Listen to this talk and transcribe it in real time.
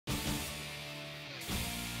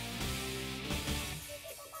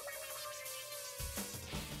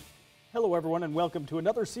Hello everyone and welcome to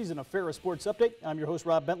another season of Ferris Sports Update. I'm your host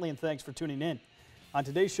Rob Bentley and thanks for tuning in. On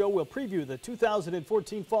today's show we'll preview the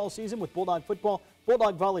 2014 fall season with Bulldog Football,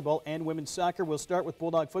 Bulldog Volleyball and Women's Soccer. We'll start with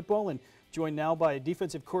Bulldog Football and joined now by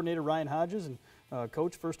defensive coordinator Ryan Hodges. And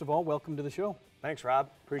Coach, first of all, welcome to the show. Thanks,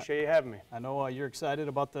 Rob. Appreciate you having me. I know you're excited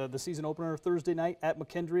about the season opener Thursday night at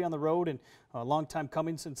McKendree on the road, and a long time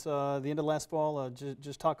coming since the end of last fall.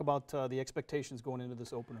 Just talk about the expectations going into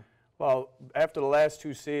this opener. Well, after the last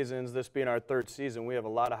two seasons, this being our third season, we have a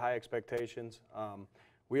lot of high expectations.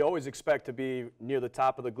 We always expect to be near the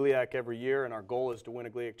top of the GLIAC every year, and our goal is to win a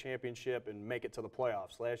GLIAC championship and make it to the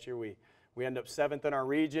playoffs. Last year we ended up 7th in our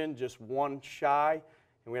region, just one shy,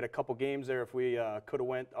 and we had a couple games there. If we could have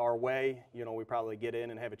went our way, you know, we probably get in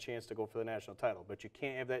and have a chance to go for the national title. But you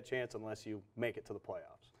can't have that chance unless you make it to the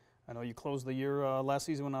playoffs. I know you closed the year last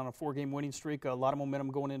season went on a 4-game winning streak, a lot of momentum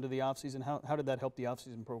going into the offseason. How did that help the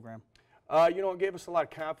offseason program? You know, it gave us a lot of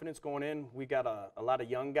confidence going in. We got a lot of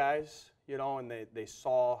young guys, you know, and they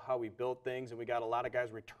saw how we built things, and we got a lot of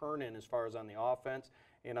guys returning as far as on the offense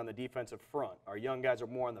and on the defensive front. Our young guys are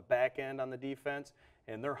more on the back end on the defense,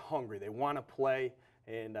 and they're hungry. They want to play,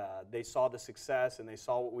 and they saw the success, and they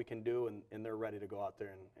saw what we can do, and they're ready to go out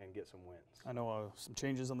there and get some wins. I know some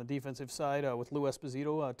changes on the defensive side with Lou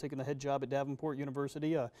Esposito taking the head job at Davenport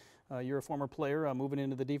University. You're a former player moving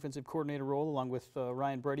into the defensive coordinator role along with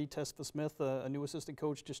Ryan Brady, Tesfa Smith, a new assistant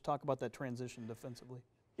coach. Just talk about that transition defensively.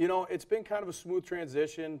 You know, it's been kind of a smooth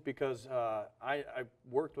transition because I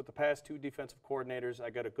worked with the past two defensive coordinators. I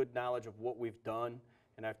got a good knowledge of what we've done,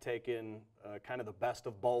 and I've taken kind of the best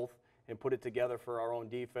of both and put it together for our own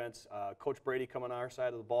defense. Coach Brady coming on our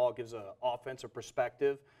side of the ball gives an offensive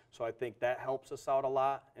perspective, so I think that helps us out a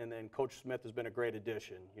lot. And then Coach Smith has been a great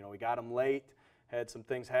addition. You know, we got him late, had some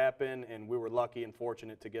things happen, and we were lucky and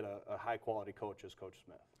fortunate to get a high-quality coach as Coach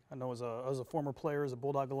Smith. I know as a former player, as a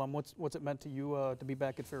Bulldog alum, what's it meant to you to be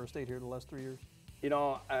back at Ferris State here the last 3 years? You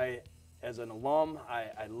know, as an alum, I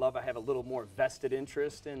have a little more vested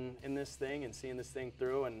interest in this thing and seeing this thing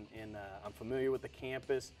through, and I'm familiar with the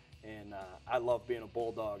campus. And I love being a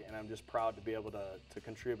Bulldog, and I'm just proud to be able to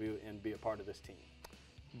contribute and be a part of this team.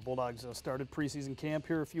 Bulldogs started preseason camp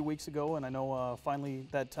here a few weeks ago, and I know finally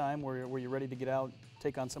that time where you're ready to get out,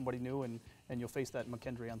 take on somebody new, and you'll face that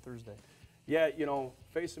McKendree on Thursday. Yeah, you know,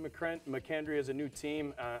 facing McKendree as a new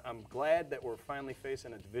team, I'm glad that we're finally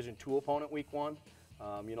facing a Division II opponent week 1.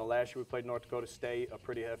 You know, last year we played North Dakota State, a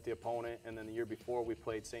pretty hefty opponent, and then the year before we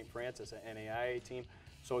played St. Francis, an NAIA team.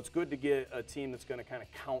 So it's good to get a team that's going to kind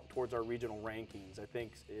of count towards our regional rankings. I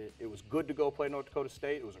think it was good to go play North Dakota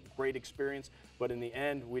State. It was a great experience, but in the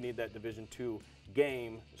end, we need that Division II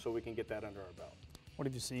game so we can get that under our belt. What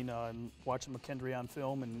have you seen watching McKendree on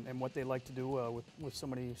film and what they like to do with so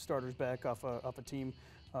many starters back off a team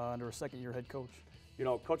under a second-year head coach? You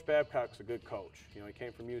know, Coach Babcock's a good coach. You know, he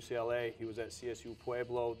came from UCLA. He was at CSU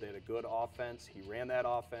Pueblo. They had a good offense. He ran that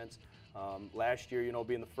offense. Last year, you know,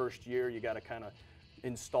 being the first year, you got to kind of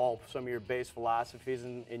install some of your base philosophies,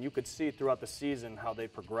 and you could see throughout the season how they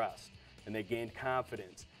progressed and they gained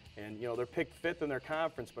confidence. And you know, they're picked 5th in their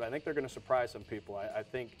conference, but I think they're going to surprise some people. I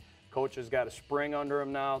think Coach has got a spring under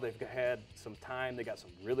them now. They've had some time. They got some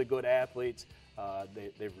really good athletes.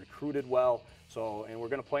 They've recruited well. So, and we're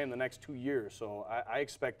going to play in the next 2 years. So I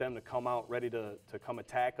expect them to come out ready to come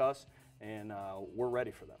attack us, and we're ready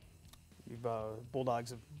for them.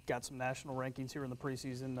 Bulldogs have got some national rankings here in the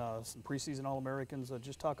preseason, some preseason All-Americans.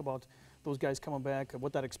 Just talk about those guys coming back,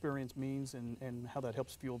 what that experience means, and how that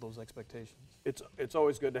helps fuel those expectations. It's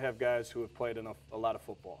always good to have guys who have played a lot of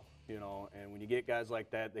football, you know, and when you get guys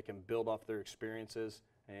like that, they can build off their experiences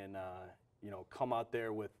and, you know, come out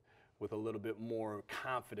there with a little bit more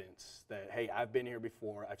confidence that, hey, I've been here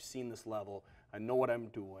before, I've seen this level, I know what I'm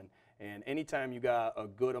doing. And anytime you got a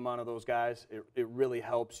good amount of those guys, it really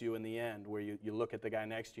helps you in the end where you look at the guy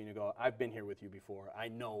next to you and you go, I've been here with you before. I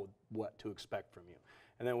know what to expect from you.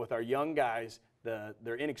 And then with our young guys,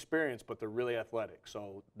 they're inexperienced, but they're really athletic.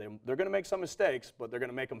 So they're going to make some mistakes, but they're going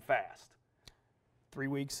to make them fast. 3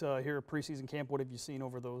 weeks here at preseason camp, what have you seen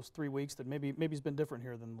over those 3 weeks that maybe has been different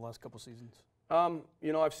here than the last couple seasons?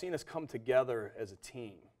 You know, I've seen us come together as a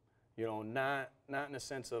team. You know, not in a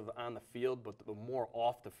sense of on the field, but the more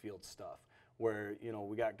off the field stuff where, you know,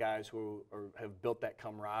 we got guys who have built that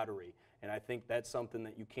camaraderie, and I think that's something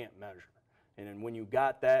that you can't measure. And then when you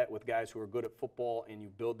got that with guys who are good at football and you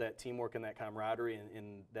build that teamwork and that camaraderie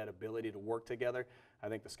and that ability to work together, I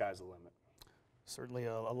think the sky's the limit. Certainly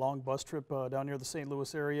a long bus trip down near the St.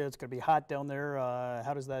 Louis area. It's going to be hot down there.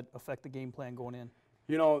 How does that affect the game plan going in?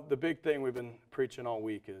 You know, the big thing we've been preaching all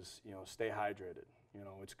week is, you know, stay hydrated. You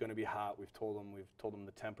know, it's going to be hot. We've told them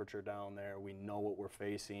the temperature down there. We know what we're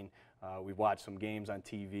facing. We've watched some games on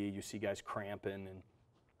TV. You see guys cramping, and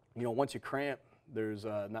you know, once you cramp, there's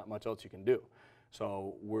not much else you can do.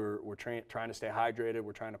 So we're trying to stay hydrated.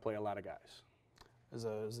 We're trying to play a lot of guys. As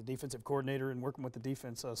a defensive coordinator and working with the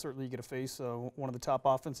defense, certainly you get to face one of the top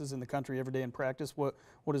offenses in the country every day in practice. What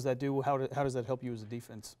does that do? How does that help you as a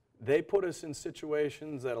defense? They put us in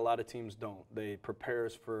situations that a lot of teams don't. They prepare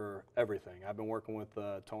us for everything. I've been working with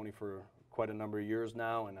Tony for quite a number of years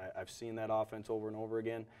now, and I've seen that offense over and over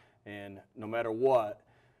again. And no matter what,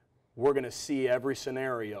 we're going to see every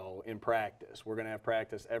scenario in practice. We're going to have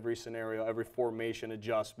practice every scenario, every formation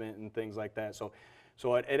adjustment and things like that. So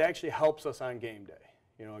it actually helps us on game day.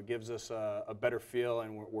 You know, it gives us a better feel,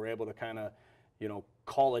 and we're able to kind of, you know,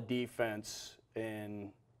 call a defense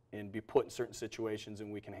and be put in certain situations,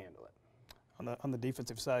 and we can handle it. On the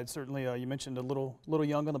defensive side, certainly you mentioned a little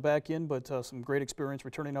young on the back end, but some great experience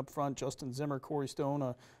returning up front. Justin Zimmer, Corey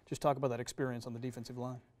Stone. Just talk about that experience on the defensive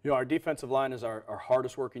line. You know, our defensive line is our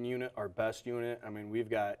hardest working unit, our best unit. I mean, we've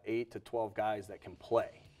got 8 to 12 guys that can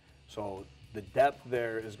play. So the depth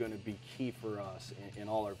there is going to be key for us in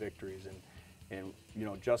all our victories. And you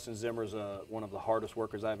know, Justin Zimmer's one of the hardest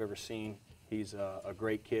workers I've ever seen. He's a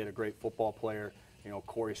great kid, a great football player. You know,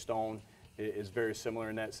 Corey Stone is very similar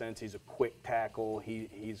in that sense. He's a quick tackle.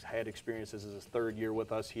 He's had experiences as his 3rd year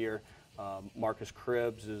with us here. Marcus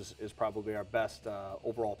Cribbs is probably our best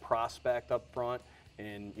overall prospect up front.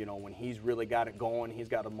 And you know, when he's really got it going, he's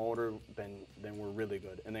got a motor, then we're really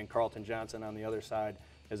good. And then Carlton Johnson on the other side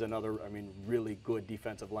is another, I mean, really good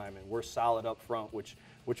defensive lineman. We're solid up front, which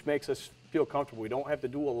makes us feel comfortable. We don't have to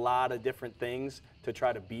do a lot of different things to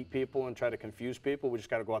try to beat people and try to confuse people. We just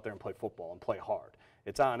got to go out there and play football and play hard.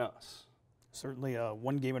 It's on us. Certainly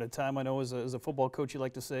one game at a time, I know, as a football coach you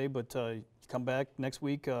like to say, but you come back next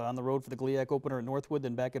week on the road for the GLIAC opener at Northwood,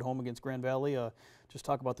 then back at home against Grand Valley. Just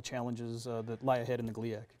talk about the challenges that lie ahead in the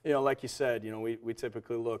GLIAC. You know, like you said, you know, we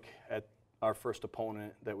typically look at our first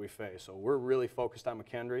opponent that we face. So we're really focused on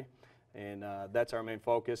McKendree, and that's our main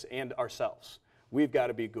focus, and ourselves. We've got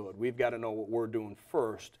to be good. We've got to know what we're doing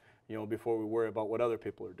first, you know, before we worry about what other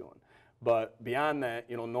people are doing. But beyond that,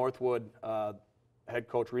 you know, Northwood, head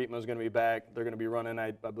coach Rietma is going to be back. They're going to be running,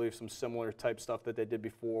 I believe, some similar type stuff that they did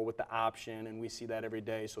before with the option, and we see that every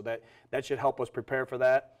day. So that should help us prepare for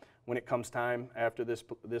that when it comes time after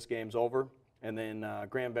this game's over. And then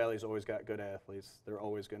Grand Valley's always got good athletes. They're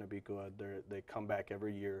always going to be good. They come back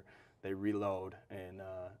every year. They reload. And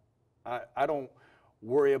I don't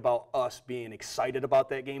worry about us being excited about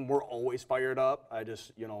that game. We're always fired up.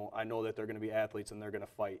 You know, I know that they're going to be athletes, and they're going to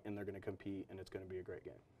fight, and they're going to compete, and it's going to be a great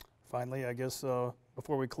game. Finally, I guess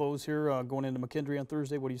before we close here, going into McKendree on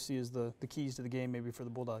Thursday, what do you see as the keys to the game maybe for the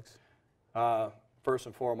Bulldogs? First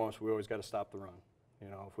and foremost, we always got to stop the run. You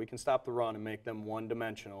know, if we can stop the run and make them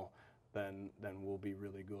one-dimensional, then we'll be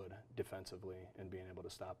really good defensively in being able to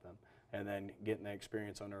stop them. And then getting that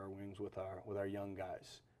experience under our wings with our young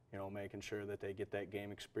guys. You know, making sure that they get that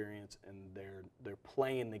game experience and they're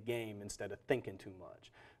playing the game instead of thinking too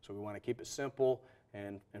much. So we want to keep it simple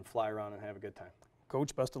and fly around and have a good time.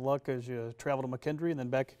 Coach, best of luck as you travel to McKendree and then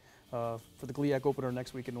back for the GLIAC opener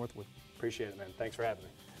next week in Northwood. Appreciate it, man. Thanks for having me.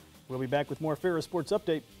 We'll be back with more Ferris Sports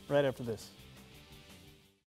Update right after this.